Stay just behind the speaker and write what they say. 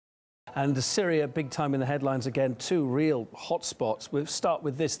And Syria, big time in the headlines again, two real hotspots. We'll start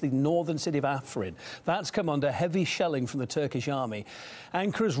with this, the northern city of Afrin. That's come under heavy shelling from the Turkish army.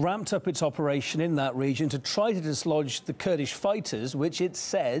 Ankara's ramped up its operation in that region to try to dislodge the Kurdish fighters, which it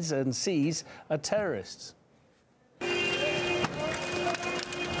says and sees are terrorists.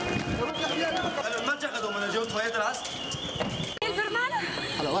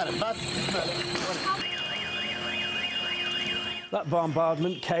 That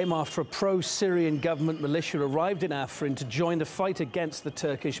bombardment came after a pro-Syrian government militia arrived in Afrin to join the fight against the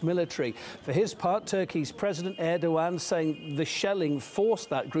Turkish military. For his part, Turkey's President Erdogan saying the shelling forced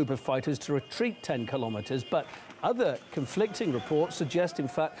that group of fighters to retreat 10 kilometres. But other conflicting reports suggest, in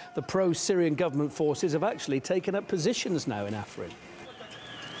fact, the pro-Syrian government forces have actually taken up positions now in Afrin.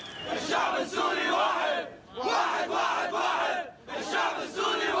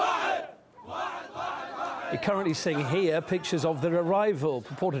 You're currently seeing here pictures of their arrival,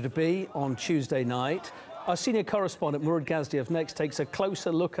 purported to be on Tuesday night. Our senior correspondent, Murad Gazdiev, next takes a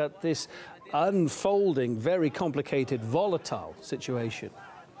closer look at this unfolding, very complicated, volatile situation.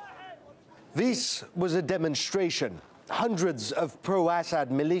 This was a demonstration. Hundreds of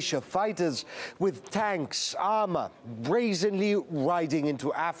pro-Assad militia fighters with tanks, armor, brazenly riding into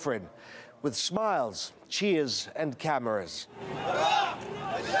Afrin, with smiles, cheers and cameras.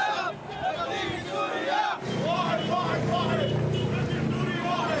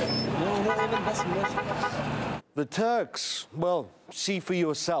 The Turks, well, see for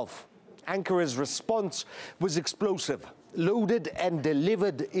yourself. Ankara's response was explosive, loaded and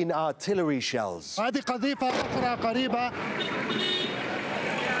delivered in artillery shells.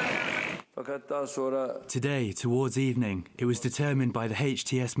 Today, towards evening, it was determined by the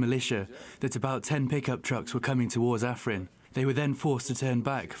HTS militia that about 10 pickup trucks were coming towards Afrin. They were then forced to turn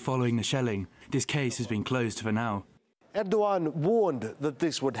back following the shelling. This case has been closed for now. Erdogan warned that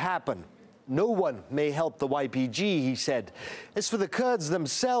this would happen. No one may help the YPG, he said. As for the Kurds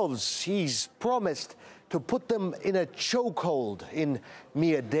themselves, he's promised to put them in a chokehold in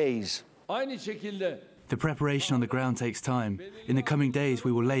mere days. The preparation on the ground takes time. In the coming days,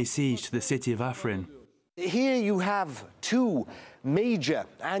 we will lay siege to the city of Afrin. Here you have two major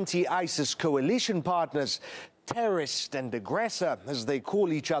anti-ISIS coalition partners, terrorist and aggressor, as they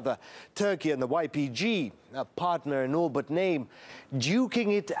call each other, Turkey and the YPG, a partner in all but name,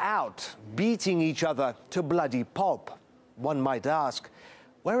 duking it out, beating each other to bloody pulp. One might ask,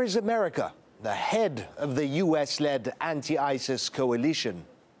 where is America, the head of the US-led anti-ISIS coalition?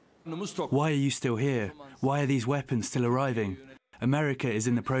 Why are you still here? Why are these weapons still arriving? America is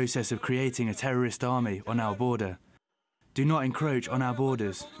in the process of creating a terrorist army on our border. Do not encroach on our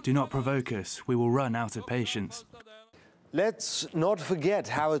borders. Do not provoke us. We will run out of patience. Let's not forget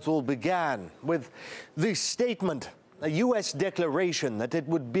how it all began with this statement, a US declaration that it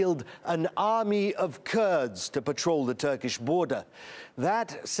would build an army of Kurds to patrol the Turkish border.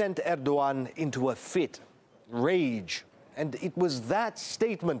 That sent Erdogan into a fit, rage. And it was that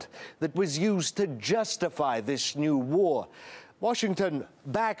statement that was used to justify this new war. Washington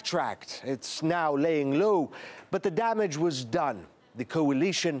backtracked. It's now laying low, but the damage was done. The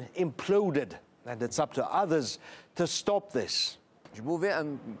coalition imploded, and it's up to others to stop this.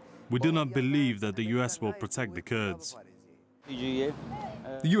 We do not believe that the US will protect the Kurds. The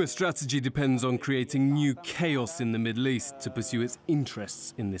US strategy depends on creating new chaos in the Middle East to pursue its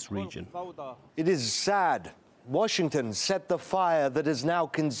interests in this region. It is sad. Washington set the fire that is now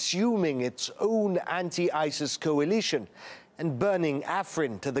consuming its own anti-ISIS coalition and burning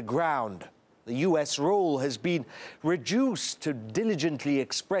Afrin to the ground. The US role has been reduced to diligently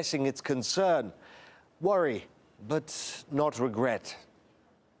expressing its concern. Worry, but not regret.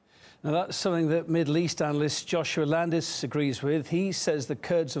 Now, that's something that Middle East analyst Joshua Landis agrees with. He says the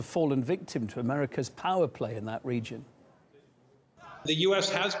Kurds have fallen victim to America's power play in that region. The U.S.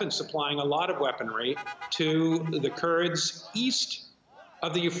 has been supplying a lot of weaponry to the Kurds east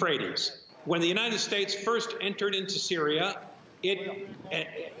of the Euphrates. When the United States first entered into Syria,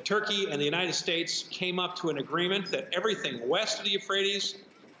 Turkey and the United States came up to an agreement that everything west of the Euphrates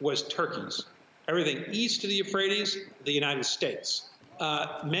was Turkey's. Everything east of the Euphrates, the United States.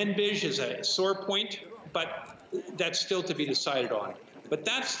 Manbij is a sore point, but that's still to be decided on. But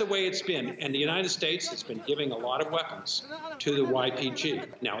that's the way it's been, and the United States has been giving a lot of weapons to the YPG.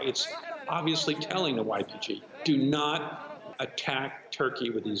 Now, it's obviously telling the YPG, do not attack Turkey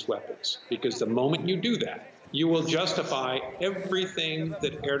with these weapons, because the moment you do that, you will justify everything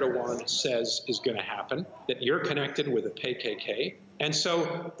that Erdogan says is going to happen, that you're connected with the PKK. And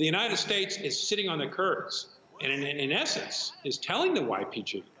so the United States is sitting on the Kurds, and in essence is telling the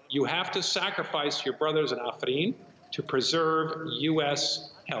YPG, you have to sacrifice your brothers in Afrin to preserve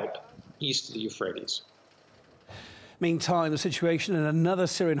U.S. help east of the Euphrates. Meantime, the situation in another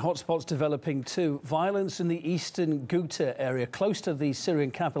Syrian hotspot's developing too. Violence in the eastern Ghouta area, close to the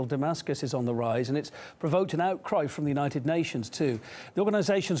Syrian capital Damascus, is on the rise, and it's provoked an outcry from the United Nations too. The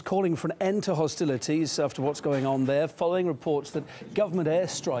organisation's calling for an end to hostilities after what's going on there, following reports that government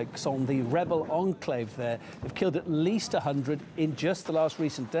airstrikes on the rebel enclave there have killed at least 100 in just the last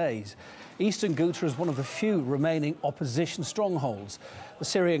recent days. Eastern Ghouta is one of the few remaining opposition strongholds. The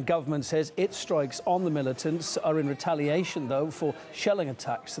Syrian government says its strikes on the militants are in retaliation, though, for shelling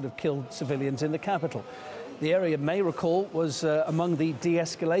attacks that have killed civilians in the capital. The area, may recall, was among the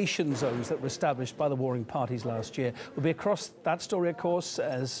de-escalation zones that were established by the warring parties last year. We'll be across that story, of course,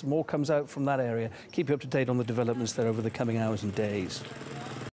 as more comes out from that area. Keep you up to date on the developments there over the coming hours and days.